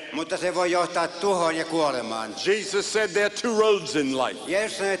death. Mutta se voi johtaa tuhoon ja kuolemaan. Jesus said there are two roads in life.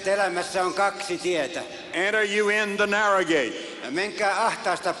 Jeesus sanoi, että elämässä on kaksi tietä. Enter you in the narrow gate. Menkää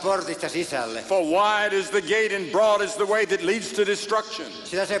ahtaasta portista sisälle. For wide is the gate and broad is the way that leads to destruction.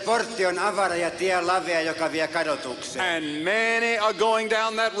 Sillä se portti on avara ja tie lavea, joka vie kadotukseen. And many are going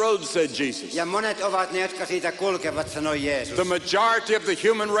down that road, said Jesus. Ja monet ovat ne, jotka siitä kulkevat, sanoi Jeesus. The majority of the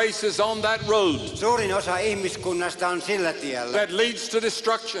human race is on that road Suurin osa ihmiskunnasta on sillä tiellä, that leads to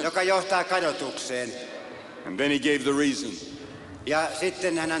destruction. joka johtaa kadotukseen. And then he gave the reason. Ja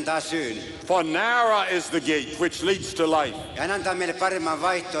sitten hän antaa syyn. For narrow is the gate which leads to life. Ja hän antaa meille paremman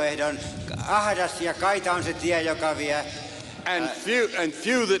vaihtoehdon. Ahdas ja kaita on se tie, joka vie And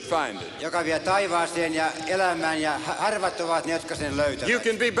few that find it. taivaaseen ja elämään, ja harvat ovat ne, jotka sen You löytävät.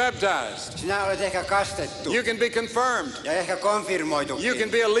 can be baptized. Sinä olet ehkä kastettu You can be confirmed. ja ehkä You konfirmoitukin. can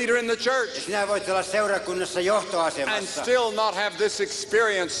be a leader in the church Sinä voit olla seurakunnassa and johtoasemassa. still not have this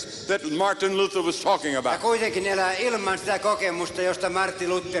experience that Martin Luther was talking Ja about, kuitenkin elää ilman sitä kokemusta, josta Martti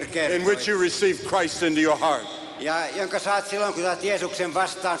Luther in kertoi. which you receive Christ into your heart. Ja jonka saat silloin, kun saat Jeesuksen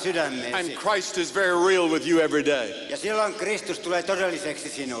vastaan And sydämeesi. Christ is very real with you every day. Ja silloin Kristus tulee todelliseksi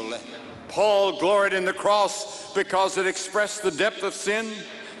sinulle. Paul gloried in the cross because it expressed the depth of sin,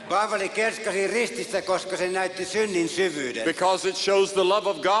 Paavali kerskasi rististä, koska se näytti synnin syvyyden. because it shows the love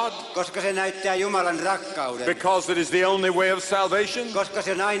of God, Koska se näyttää Jumalan rakkauden. because it is the only way of salvation. Koska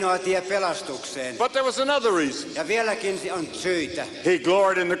se on ainoa tie pelastukseen. But there was another reason. Ja vieläkin on syitä. He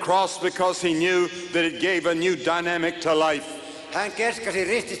gloried in the cross because he knew that it gave a new dynamic to life. Hän kerskasi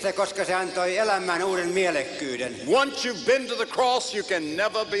rististä, koska se antoi elämään uuden mielekkyyden. Once you've been to the cross, you can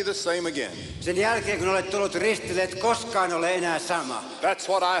never be the same again. Sen jälkeen, kun olet tullut ristille, et koskaan ole enää sama. That's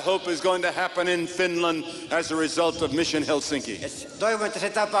what I hope is going to happen in Finland as a result of Mission Helsinki. Et toivon, että se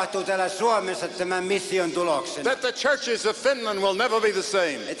tapahtuu täällä Suomessa tämän mission tuloksena. That the churches of Finland will never be the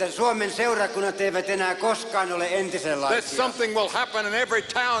same. Että Suomen seurakunnat eivät enää koskaan ole That entisenlaisia. something will happen in every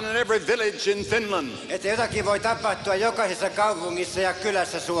town and every village in Finland. Että jotakin voi tapahtua jokaisessa kaupungissa ja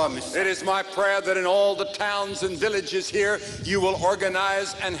kylässä Suomessa. It is my prayer that in all the towns and villages here, you will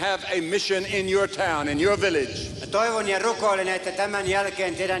organize and have a mission in your town, in your village. Toivon ja rukoilen, että tämän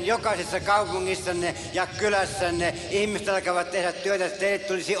jälkeen teidän jokaisessa kaupungissanne ja kylässänne ihmiset alkavat tehdä työtä, että teille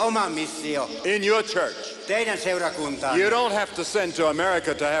tulisi oma missio. In your church. Teidän seurakuntaan. You don't have to send to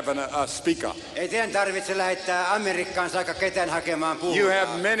America to have a speaker. Ei teidän tarvitse lähettää Amerikkaan saakka ketään hakemaan You puhujaa.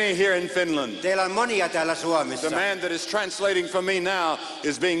 have many here in Finland. Teillä on monia täällä Suomessa. The man that is translating for me now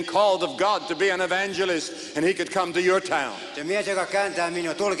is being called of God to be an evangelist, and he could come to your town. Se mies, joka kääntää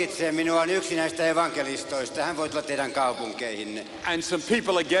minua, tulkitsee minua, on yksi näistä evankelistoista. Hän voi tulla teidän kaupunkeihinne. And some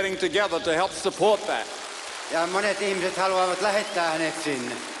people are getting together to help support that. Ja monet ihmiset haluavat lähettää hänet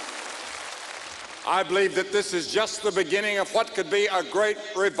sinne. I believe that this is just the beginning of what could be a great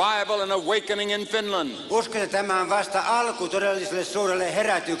revival and awakening in Finland. Uskon, että tämä on vasta alku todelliselle suurelle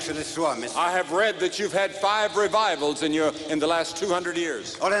herätykselle Suomessa. I have read that you've had 5 revivals in the last 200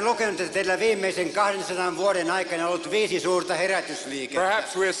 years. Olen lukenut, että teillä viimeisen 200 vuoden aikana on ollut 5 suurta herätysliikettä.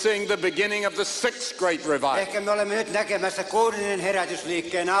 Perhaps we are seeing the beginning of the 6th great revival. Ehkä me olemme nyt näkemässä 6.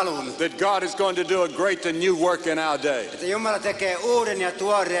 herätysliikkeen alun. That God is going to do a great and new work in our day. Että Jumala tekee uuden ja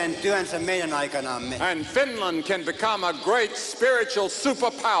tuoreen työnsä meidän aikanamme. And Finland can become a great spiritual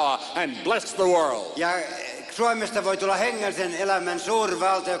superpower and bless the world. Ja Suomesta voi tulla hengellisen elämän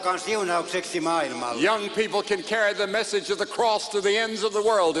suurvalta, joka on siunaukseksi maailmalle. Young people can carry the message of the cross to the ends of the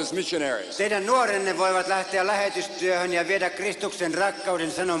world as missionaries. Teidän nuorenne voivat lähteä lähetystyöhön ja viedä Kristuksen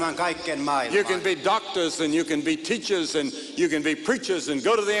rakkauden sanomaan kaikkeen maailmaan. You can be doctors and you can be teachers and you can be preachers and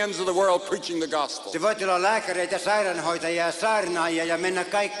go to the ends of the world preaching the gospel. Te voitte olla lääkäreitä, sairaanhoitajia ja saarnaajia ja mennä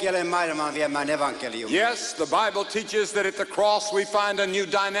kaikkialle maailmaan viemään evankeliumia. Yes, the Bible teaches that at the cross we find a new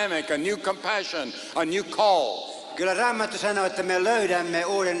dynamic, a new compassion, a new call. Kyllä Raamattu sanoo, että me löydämme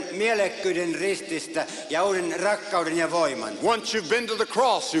uuden mielekkyyden rististä ja uuden rakkauden ja voiman. Once you've been to the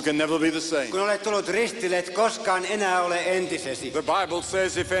cross, you can never be the same. Kun olet tullut ristille, et koskaan enää ole entisesi. The Bible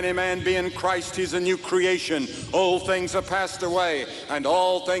says if any man be in Christ, he's a new creation. Old things are passed away and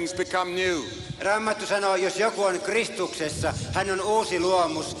all things become new. Raamattu sanoo, jos joku on Kristuksessa, hän on uusi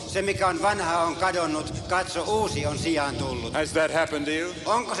luomus. Se mikä on vanha on kadonnut, katso uusi on sijaan tullut. Has that happened to you?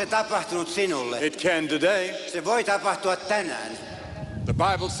 Onko se tapahtunut sinulle? It can today. Se voi tapahtua tänään. The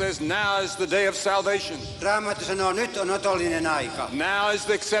Bible says now is the day of salvation. Raamattu sanoo, nyt on otollinen aika. Now is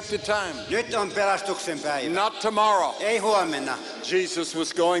the accepted time. Nyt on pelastuksen päivä. Not tomorrow. Ei huomenna. Jesus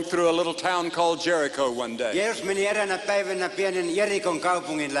was going through a little town called Jericho one day. Jeesus meni eräänä päivänä pienen Jerikon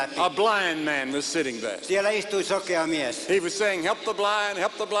kaupungin läpi. A blind man was sitting there. Siellä istui sokea mies. He was saying, help the blind,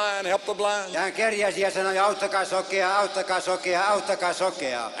 help the blind, help the blind. Ja hän kerjäsi ja sanoi, auttakaa sokea, auttakaa sokea, auttakaa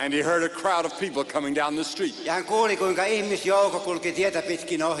sokea. And he heard a crowd of people coming down the street. Ja hän kuuli, kuinka ihmisjoukko kulki tietä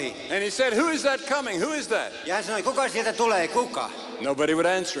pitkin ohi. And he said, who is that coming? Who is that? Ja hän sanoi, kuka sieltä tulee, kuka? Nobody would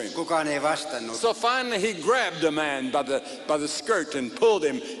answer him. Kukaan ei vastannut. So finally he grabbed a man by the skirt and pulled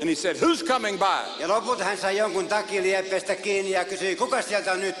him and he said, who's coming by? Ja lopulta hän sai jonkun takiliepestä kiinni ja kysyi, kuka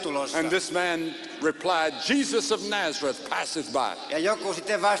sieltä on nyt tulossa? And this man replied, Jesus of Nazareth passeth by. Ja joku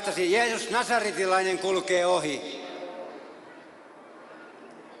sitten vastasi, Jeesus Nasaretilainen kulkee ohi.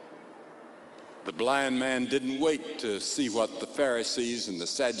 The blind man didn't wait to see what the Pharisees and the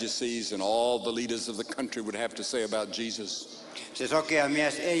Sadducees and all the leaders of the country would have to say about Jesus. Se sokea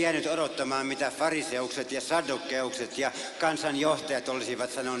mies ei jäänyt odottamaan, mitä fariseukset ja sadukkeukset ja kansanjohtajat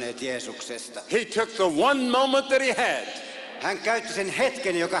olisivat sanoneet Jeesuksesta. He took the one moment that he had. Hän käytti sen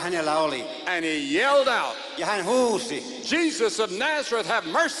hetken, joka hänellä oli. And he yelled out, ja hän huusi, Jesus of Nazareth, have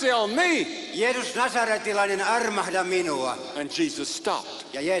mercy on me. Jeesus Nasaretilainen, armahda minua. And Jesus stopped.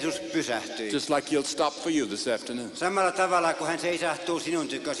 Ja Jeesus pysähtyi. Just like he'll stop for you this afternoon. Samalla tavalla kuin hän seisahtuu sinun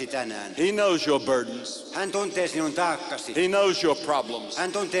tykösi tänään. He knows your burdens. Hän tuntee sinun taakkasi. He knows your problems.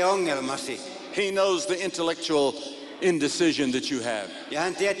 Hän tuntee ongelmasi. He knows the intellectual indecision that you have. Ja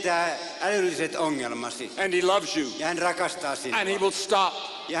hän tietää älylliset ongelmasi. And he loves you. Ja hän rakastaa sinua. And he will stop.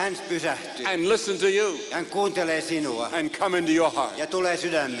 Ja hän pysähtyy. And listen to you. Hän kuuntelee sinua. And come into your heart. Ja tulee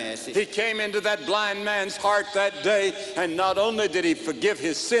sydämeesi. He came into that blind man's heart that day, and not only did he forgive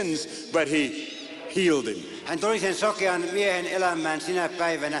his sins, but he healed him. Hän tuli sen sokean miehen elämään sinä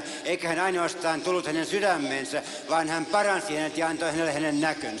päivänä, eikä hän ainoastaan tullut hänen sydämeensä, vaan hän paransi hänet ja antoi hänelle hänen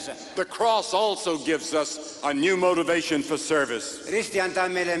näkönsä. The cross also gives us a new motivation for service. Risti antaa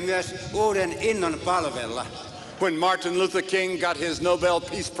meille myös uuden innon palvella. When Martin Luther King got his Nobel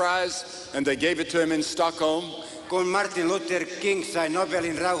Peace Prize and they gave it to him in Stockholm, kun Martin Luther King sai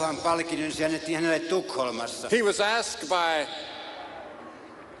Nobelin rauhanpalkinnon, se annettiin hänelle Tukholmassa. He was asked by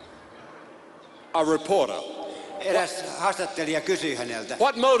a reporter. Eräs haastattelija kysyi häneltä,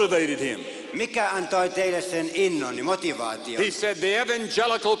 what motivated him? Mikä antoi teille sen innon ja motivaation? He said, the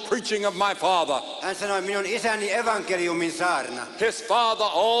evangelical preaching of my father. Hän sanoi, minun isäni evankeliumin saarna. His father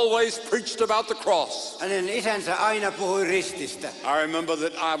always preached about the cross. Hänen isänsä aina puhui rististä. I remember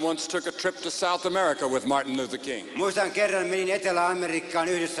that I once took a trip to South America with Martin Luther King. Muistan kerran menin Etelä-Amerikkaan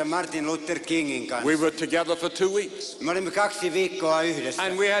yhdessä Martin Luther Kingin kanssa. We were together for 2 weeks. Me olimme 2 viikkoa yhdessä.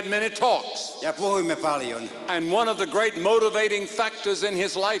 And we had many talks. Ja puhuimme paljon. And one of the great motivating factors in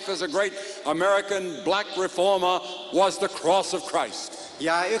his life as a great American black reformer was the cross of Christ.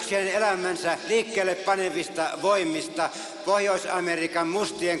 Ja yksi hänen elämänsä liikkeelle panevista voimista Pohjois-Amerikan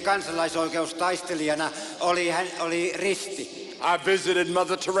mustien kansalaisoikeustaistelijana oli risti. I visited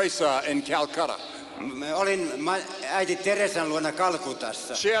Mother Teresa in Calcutta. Olin äiti Teresan luona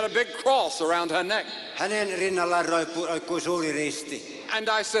Kalkutassa. She had a big cross around her neck. Hänen rinnallaan roikkui suuri risti. And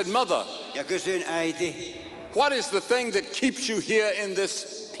I said, Mother, Ja kysyin, äiti, what is the thing that keeps you here in this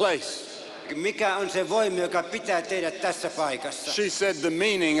place? mikä on se voima, joka pitää teidät tässä paikassa? She said the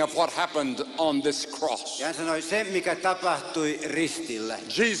meaning of what happened on this cross. Ja hän sanoi, se mikä tapahtui ristillä.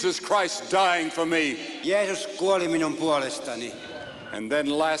 Jesus Christ dying for me. Jeesus kuoli minun puolestani. And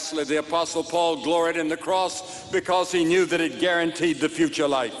then lastly, the Apostle Paul gloried in the cross because he knew that it guaranteed the future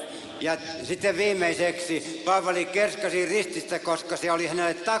life. Ja sitten viimeiseksi Paavali kerskasi rististä, koska se oli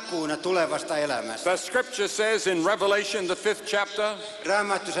hänelle takuuna tulevasta elämästä. The scripture says in Revelation, the 5th chapter,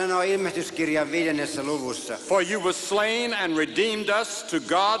 Raamattu sanoo Ilmestyskirjan 5. luvussa. for you were slain and redeemed us to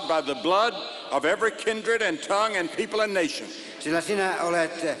God by the blood of every kindred and tongue and people and nation. Sillä sinä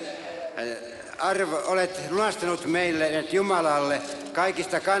olet lunastanut meille Jumalalle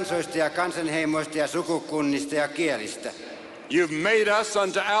kaikista kansoista ja kansanheimoista ja sukukunnista ja kielistä. You've made us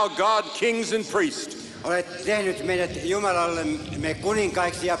unto our God kings and priests. Olet tehnyt meidät Jumalallemme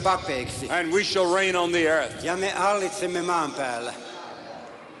kuninkaiksi ja papeiksi. And we shall reign on the earth. Ja me hallitsemme maan päällä.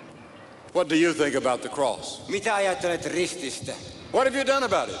 What do you think about the cross? Mitä ajattelet rististä? What have you done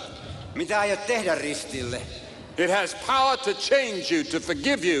about it? Mitä aiot tehdä ristille? It has power to change you, to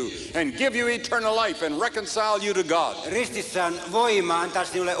forgive you, and give you eternal life and reconcile you to God. Ristissä on voima antaa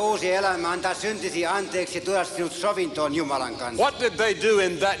sinulle uusi elämä, antaa syntisi anteeksi ja tuoda sinut sovintoon Jumalan kanssa. What did they do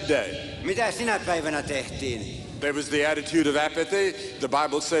in that day? Mitä sinä päivänä tehtiin? There was the attitude of apathy. The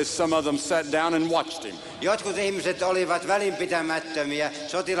Bible says some of them sat down and watched him. Jotkut ihmiset olivat välinpitämättömiä.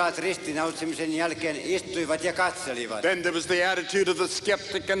 Sotilaat ristinnauttimisen jälkeen istuivat ja katselivat. Then there was the attitude of the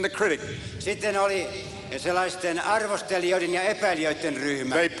skeptic and the critic. Sitten oli sellaisten arvostelijoiden ja epäilijöiden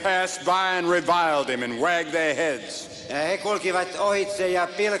ryhmä. They passed by and reviled him and wagged their heads. Ja he kulkivat ohitse ja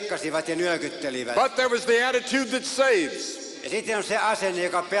pilkkasivat ja nyökyttelivät. But there was the attitude that saves. Ja sitten on se asenne,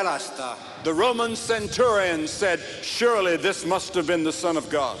 joka pelastaa. The Roman centurion said, surely this must have been the Son of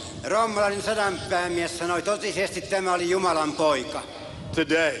God. Roomalainen sadanpäämies sanoi, totisesti tämä oli Jumalan poika.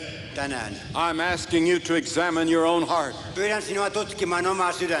 Today, Tänään. I'm asking you to examine your own heart. Pyydän sinua tutkimaan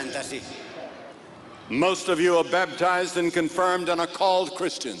omaa sydäntäsi. Most of you are baptized and confirmed and are called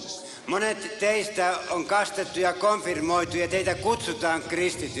Christians. Monet teistä on kastettu ja konfirmoitu ja teitä kutsutaan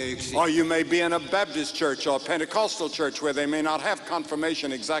kristityiksi. Or you may be in a Baptist church or Pentecostal church where they may not have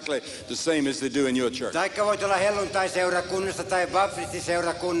confirmation exactly the same as they do in your church. Taikka voit olla helluntai-seurakunnasta tai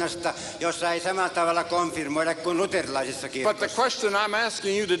baptistiseurakunnasta, jossa ei samalla tavalla konfirmoida kuin luterilaisissa But kirkossa. the question I'm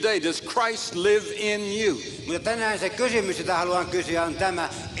asking you today, does Christ live in you? Mutta tänään se kysymys, jota haluan kysyä, on tämä,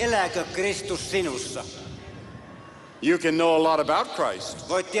 elääkö Kristus sinussa? You can know a lot about Christ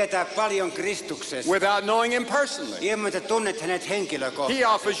Voit tietää paljon Kristuksesta, without knowing him personally. ilman että tunnet hänet He offers you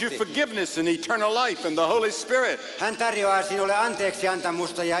henkilökohtaisesti. forgiveness and eternal life and the Holy Spirit. Hän tarjoaa sinulle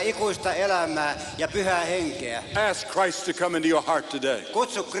anteeksiantamusta ja ikuista elämää ja pyhää henkeä. Ask Christ to come into your heart today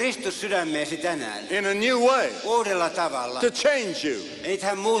Kutsu Kristus sydämeesi tänään. in a new way Uudella tavalla. to change you Niin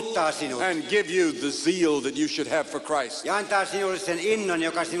hän muuttaa sinut and give you the zeal that you should have for Christ. ja antaa sinulle sen innon,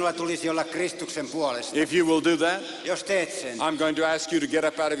 joka sinulla tulisi olla Kristuksen puolesta. If you will do that, Jos teet sen, I'm going to ask you to get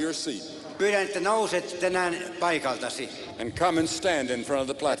up out of your seat pyydän, että nouset tänään paikaltasi. and come and stand in front of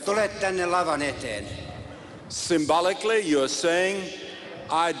the platform. Tulet tänne lavan eteen. Symbolically, you're saying,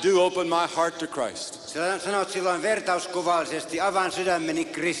 I do open my heart to Christ. Sä sanot silloin vertauskuvallisesti, avaan sydämeni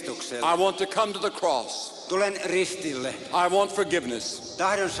Kristukselle. I want to come to the cross. Tulen ristille. I want forgiveness.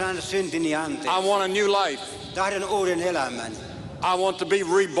 Tahdon saada syntini I anteeksi. want a new life. Tahdon uuden elämän. I want to be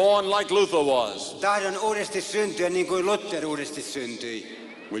reborn like Luther was. Tahdon uudesti syntyä niin kuin Luther uudesti syntyi.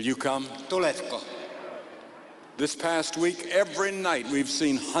 Will you come? Tuletko? This past week, every night we've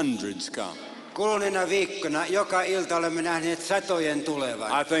seen hundreds come. Kuluneena viikkona joka ilta olemme nähneet satojen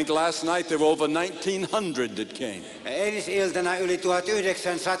tulevan. I think last night there were over 1,900 that came. Eilisiltana yli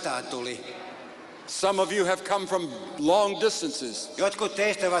 1900 tuli. Some of you have come from long distances. Jotkut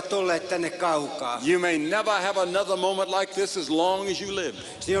teistä ovat tulleet tänne kaukaa. You may never have another moment like this as long as you live.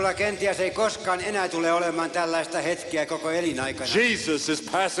 Sinulla kenties ei koskaan enää tule olemaan tällaista hetkeä koko elinaikana. Jesus is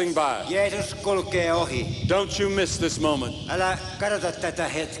passing by. Jeesus kulkee ohi. Don't you miss this moment. Älä kadota tätä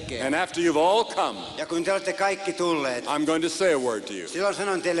hetkeä. And after you've all come, Ja kun te olette kaikki tulleet, I'm going to say a word to you. silloin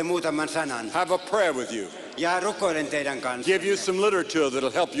sanon teille muutaman sanan. Have a prayer with you. Ja rukoilen teidän kanssa. Give you some literature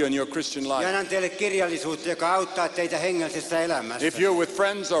that'll help you in your Christian Ja life. annan teille kirjallisuutta, joka auttaa teitä hengellisessä elämässä. If you're with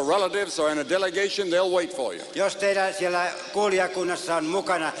friends or relatives or in a delegation, they'll wait for you. Jos teillä siellä kuulijakunnassa on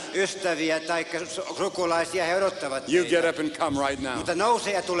mukana ystäviä tai sukulaisia, he odottavat You get teitä. up and come right now. Mutta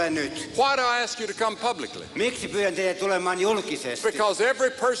nouse ja tule nyt. Why do I ask you to come publicly? Miksi pyydän teitä tulemaan julkisesti? Because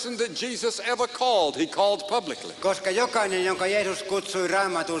every person that Jesus ever called, he called publicly. Koska jokainen, jonka Jeesus kutsui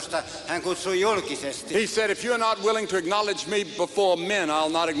Raamatusta, hän kutsui julkisesti. He said, if you're not willing to acknowledge me before men,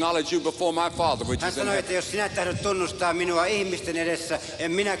 I'll not acknowledge you before my Father, which Hän is in sanoi, heaven. että jos sinä tahdot tunnustaa minua ihmisten edessä,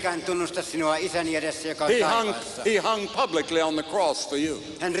 en minäkään tunnusta sinua isäni edessä, joka on taivaassa. He hung publicly on the cross for you.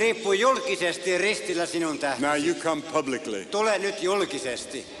 Hän riippui julkisesti ristillä sinun tähtäsi. Now you come publicly Tule nyt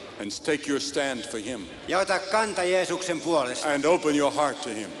julkisesti and take your stand for him ja ota kanta Jeesuksen puolesta and open your heart to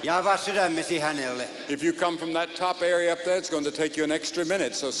him. ja avaa sydämesi hänelle. If you come from that top area up there, it's going to take you an extra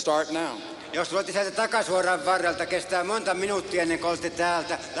minute, so start now. Jos tulette sieltä takasuoran varrelta, kestää monta minuuttia ennen kuin olette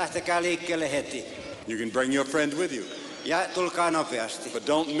täältä. Lähtekää liikkeelle heti. You can bring your friend with you, Ja tulkaa nopeasti. but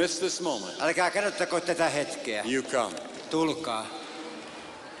don't miss this moment. Älkää kadottako tätä hetkeä. You come. Tulkaa.